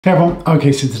Hey everyone,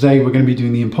 okay, so today we're going to be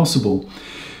doing the impossible,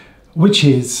 which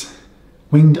is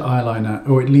winged eyeliner,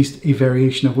 or at least a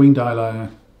variation of winged eyeliner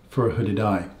for a hooded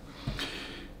eye.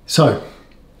 So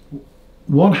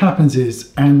what happens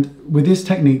is, and with this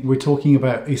technique we're talking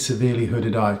about a severely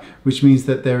hooded eye, which means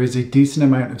that there is a decent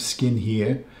amount of skin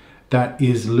here that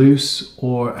is loose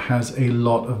or has a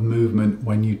lot of movement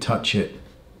when you touch it.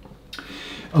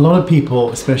 A lot of people,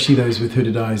 especially those with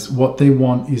hooded eyes, what they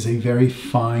want is a very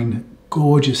fine,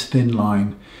 gorgeous thin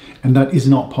line, and that is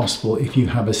not possible if you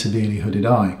have a severely hooded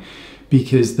eye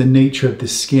because the nature of the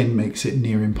skin makes it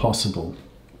near impossible.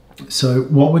 So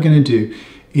what we're going to do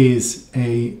is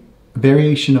a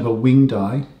variation of a winged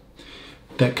eye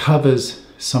that covers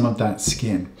some of that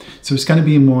skin. So it's going to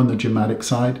be more on the dramatic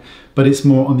side, but it's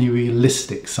more on the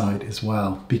realistic side as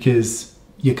well, because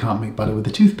you can't make butter with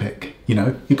a toothpick, you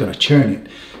know, you've got to churn it.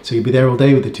 So you'll be there all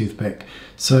day with a toothpick.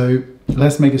 So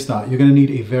let's make a start. You're going to need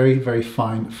a very, very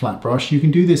fine flat brush. You can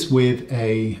do this with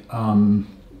an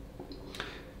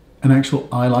actual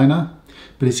eyeliner,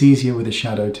 but it's easier with a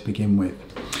shadow to begin with.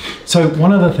 So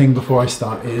one other thing before I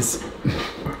start is,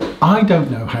 I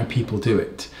don't know how people do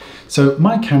it. So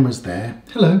my camera's there,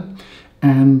 hello,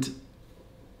 and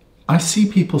I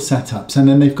see people setups and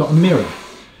then they've got a mirror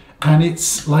and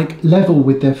it's like level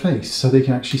with their face so they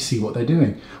can actually see what they're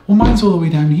doing. Well, mine's all the way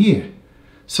down here.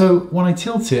 So when I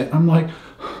tilt it, I'm like,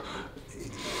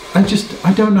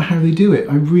 I don't know how they do it.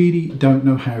 I really don't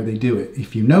know how they do it.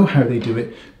 If you know how they do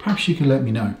it, perhaps you could let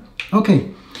me know.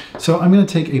 Okay, so I'm going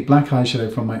to take a black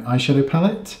eyeshadow from my eyeshadow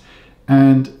palette,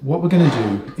 and what we're going to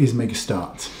do is make a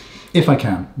start, if I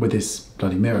can, with this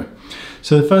bloody mirror.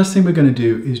 So the first thing we're going to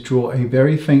do is draw a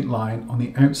very faint line on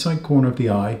the outside corner of the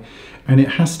eye, and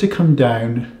it has to come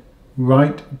down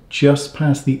right just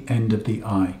past the end of the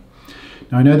eye.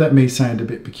 Now I know that may sound a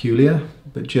bit peculiar,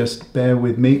 but just bear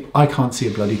with me. I can't see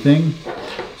a bloody thing.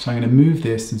 So I'm going to move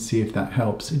this and see if that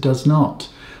helps. It does not.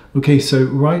 Okay, so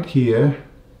right here,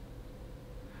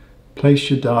 place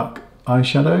your dark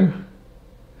eyeshadow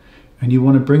and you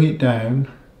want to bring it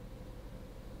down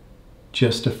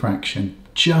just a fraction.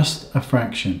 Just a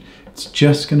fraction. It's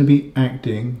just going to be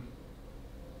acting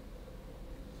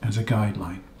as a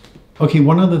guideline. Okay,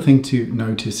 one other thing to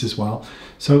notice as well.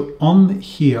 So on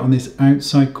here, on this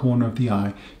outside corner of the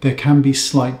eye, there can be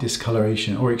slight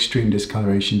discoloration or extreme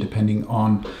discoloration depending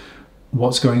on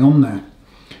what's going on there.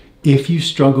 If you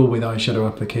struggle with eyeshadow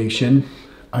application,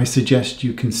 I suggest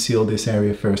you conceal this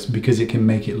area first because it can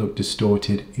make it look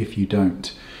distorted if you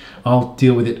don't. I'll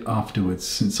deal with it afterwards.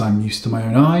 Since I'm used to my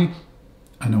own eye,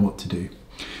 I know what to do.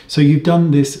 So you've done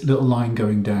this little line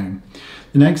going down.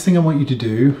 The next thing I want you to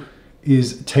do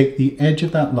is take the edge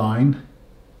of that line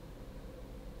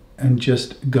and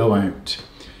just go out.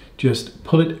 Just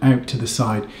pull it out to the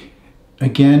side.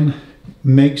 Again,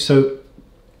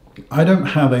 I don't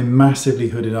have a massively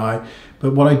hooded eye,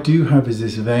 but what I do have is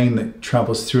this vein that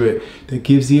travels through it that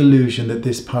gives the illusion that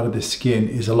this part of the skin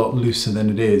is a lot looser than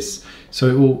it is.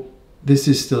 So this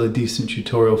is still a decent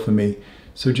tutorial for me.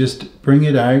 So just bring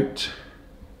it out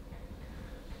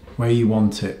where you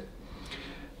want it.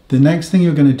 The next thing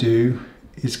you're going to do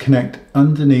is connect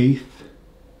underneath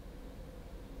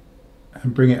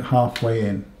and bring it halfway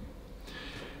in.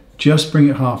 Just bring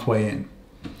it halfway in.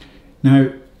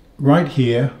 Now, right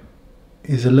here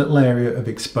is a little area of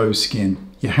exposed skin.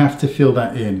 You have to fill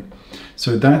that in.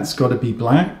 So that's got to be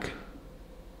black.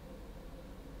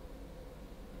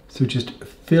 So just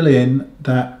fill in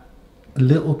that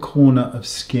little corner of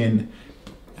skin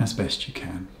as best you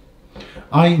can.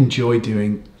 I enjoy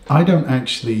doing, I don't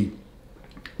actually,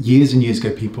 years and years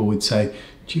ago people would say,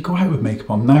 do you go out with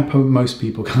makeup on? Now most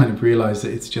people kind of realize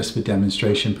that it's just for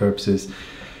demonstration purposes.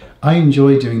 I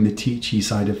enjoy doing the teachy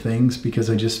side of things because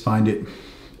I just find it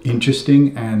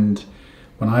interesting, and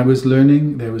when I was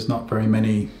learning there was not very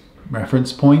many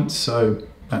reference points, so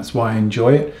that's why I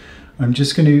enjoy it. I'm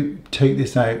just going to take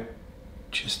this out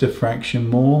just a fraction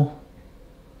more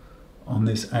on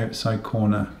this outside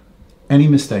corner. Any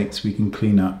mistakes we can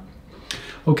clean up.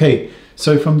 Okay,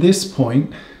 so from this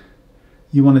point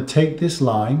you want to take this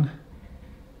line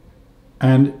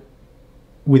and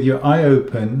with your eye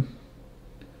open,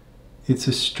 it's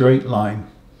a straight line.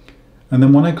 And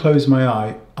then when I close my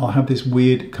eye, I'll have this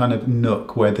weird kind of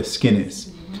nook where the skin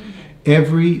is.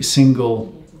 Every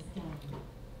single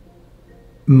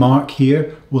mark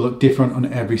here will look different on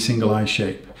every single eye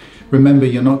shape. Remember,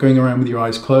 you're not going around with your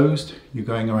eyes closed, you're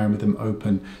going around with them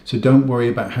open. So don't worry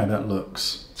about how that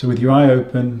looks. So with your eye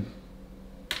open,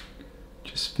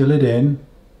 just fill it in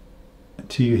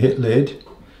until you hit lid,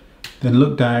 then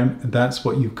look down, and that's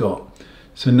what you've got.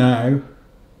 So now,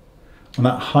 on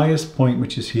that highest point,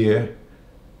 which is here,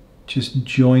 just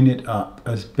join it up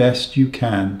as best you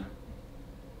can.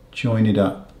 Join it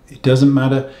up. It doesn't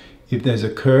matter if there's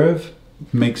a curve,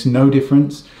 it makes no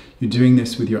difference. You're doing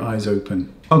this with your eyes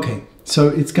open. Okay, so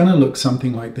it's gonna look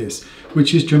something like this,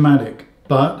 which is dramatic,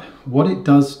 but what it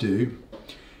does do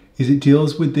is it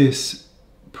deals with this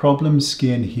problem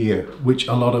skin here, which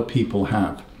a lot of people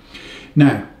have.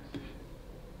 Now,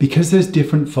 because there's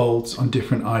different folds on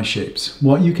different eye shapes,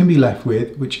 what you can be left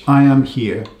with, which I am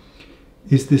here,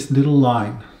 is this little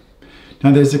line.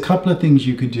 Now there's a couple of things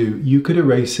you could do. You could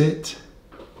erase it,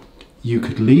 you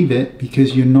could leave it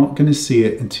because you're not going to see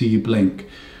it until you blink.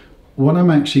 What I'm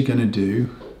actually going to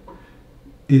do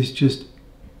is just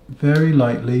very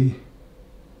lightly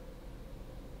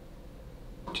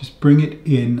just bring it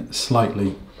in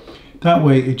slightly. That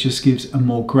way it just gives a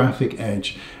more graphic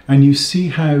edge. And you see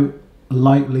how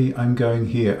lightly I'm going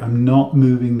here. I'm not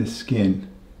moving the skin,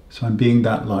 so I'm being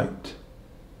that light.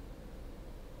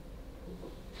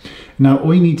 Now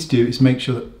all you need to do is make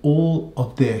sure that all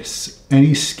of this,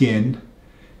 any skin,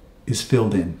 is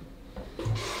filled in.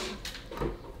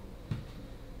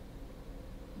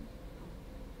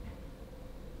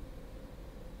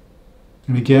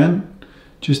 And again,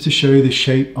 just to show you the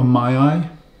shape on my eye.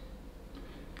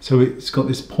 So it's got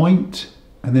this point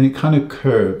and then it kind of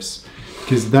curves,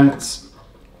 because that's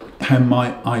how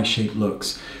my eye shape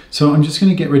looks. So I'm just going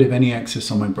to get rid of any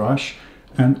excess on my brush,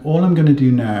 and all I'm going to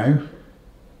do now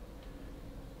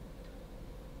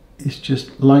is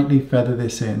just lightly feather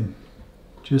this in,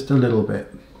 just a little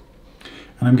bit.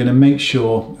 And I'm going to make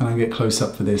sure, and I'll get close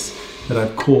up for this, that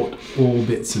I've caught all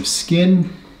bits of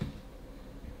skin.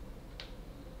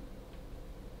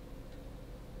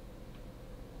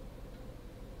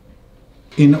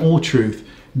 In all truth,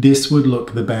 this would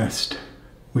look the best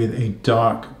with a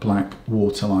dark black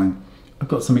waterline. I've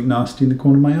got something nasty in the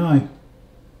corner of my eye.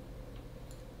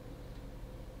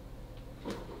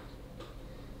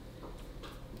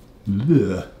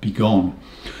 Ugh, be gone.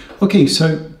 Okay,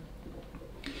 so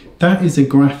that is a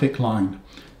graphic line,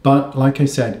 but like I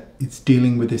said, it's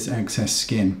dealing with this excess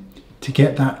skin. To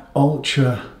get that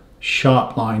ultra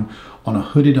sharp line on a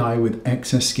hooded eye with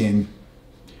excess skin,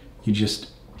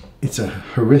 it's a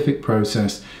horrific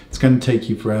process. It's going to take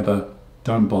you forever.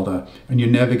 Don't bother. And you're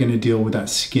never going to deal with that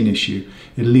skin issue.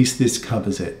 At least this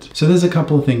covers it. So there's a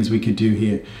couple of things we could do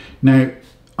here. Now,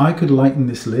 I could lighten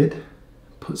this lid,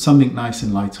 put something nice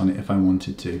and light on it if I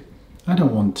wanted to. I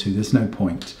don't want to, there's no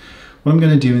point. What I'm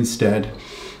going to do instead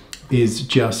is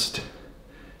just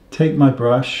take my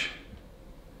brush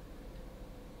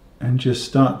and just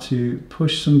start to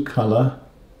push some colour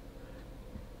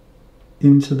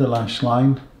into the lash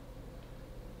line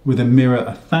with a mirror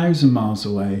 1,000 miles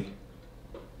away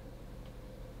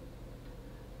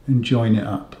and join it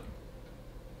up.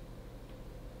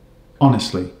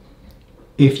 Honestly,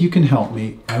 if you can help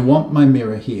me, I want my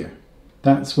mirror here.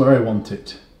 That's where I want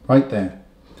it, right there.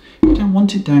 I don't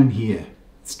want it down here.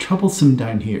 It's troublesome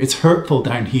down here. It's hurtful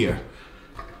down here.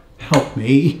 Help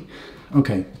me.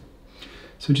 Okay,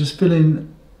 so just fill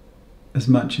in as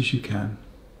much as you can,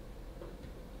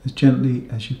 as gently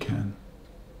as you can.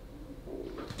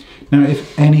 Now,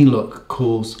 if any look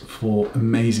calls for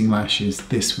amazing lashes,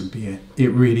 this would be it. It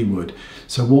really would.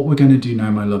 So what we're going to do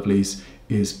now, my lovelies,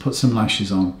 is put some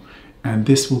lashes on, and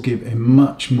this will give a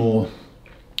much more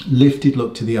lifted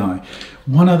look to the eye.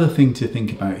 One other thing to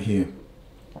think about here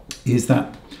is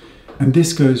that, and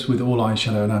this goes with all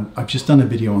eyeshadow, and I've just done a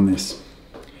video on this.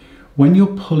 When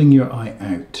you're pulling your eye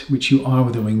out, which you are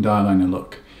with a winged eyeliner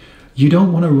look, you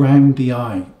don't want to round the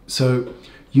eye. So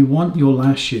you want your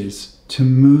lashes to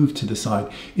move to the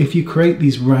side. If you create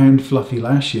these round fluffy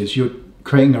lashes, you're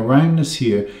creating a roundness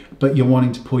here, but you're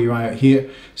wanting to pull your eye out here,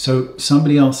 so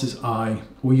somebody else's eye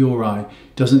or your eye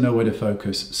doesn't know where to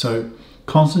focus. So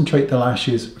concentrate the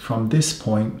lashes from this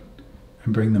point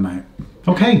and bring them out.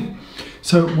 Okay,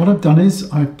 so what I've done is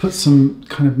I've put some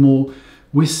kind of more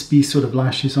wispy sort of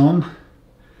lashes on,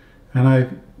 and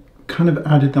I've kind of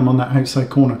added them on that outside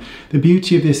corner. The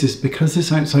beauty of this is because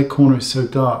this outside corner is so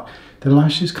dark, the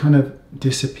lashes kind of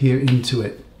disappear into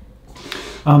it.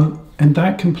 And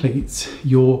that completes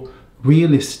your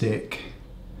realistic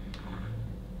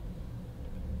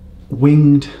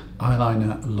winged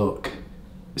eyeliner look,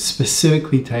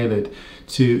 specifically tailored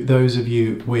to those of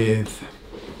you with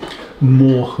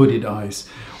more hooded eyes.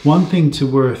 One thing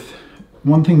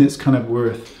that's kind of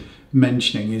worth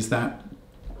mentioning is that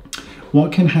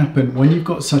what can happen when you've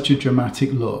got such a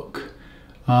dramatic look,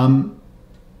 and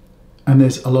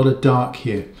there's a lot of dark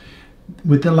here,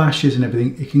 with the lashes and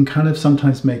everything, it can kind of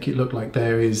sometimes make it look like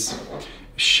there is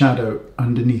shadow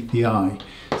underneath the eye.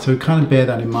 So kind of bear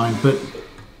that in mind. But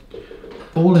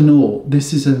all in all,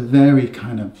 this is a very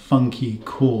kind of funky,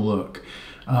 cool look.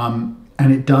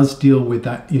 And it does deal with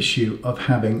that issue of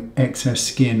having excess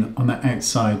skin on the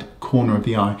outside corner of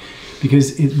the eye,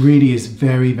 because it really is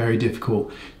very, very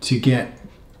difficult to get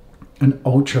an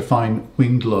ultra fine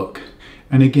winged look.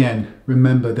 And again,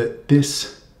 remember that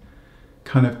this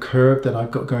kind of curve that I've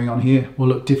got going on here will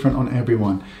look different on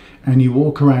everyone. And you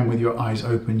walk around with your eyes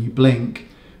open, you blink,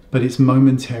 but it's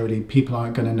momentarily, people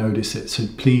aren't going to notice it. So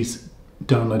please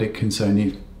don't let it concern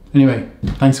you. Anyway,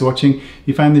 thanks for watching. If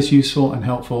you found this useful and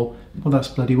helpful, well, that's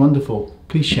bloody wonderful.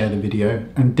 Please share the video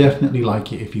and definitely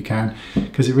like it if you can,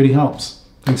 because it really helps.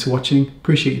 Thanks for watching.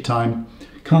 Appreciate your time.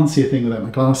 Can't see a thing without my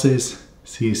glasses.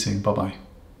 See you soon. Bye-bye.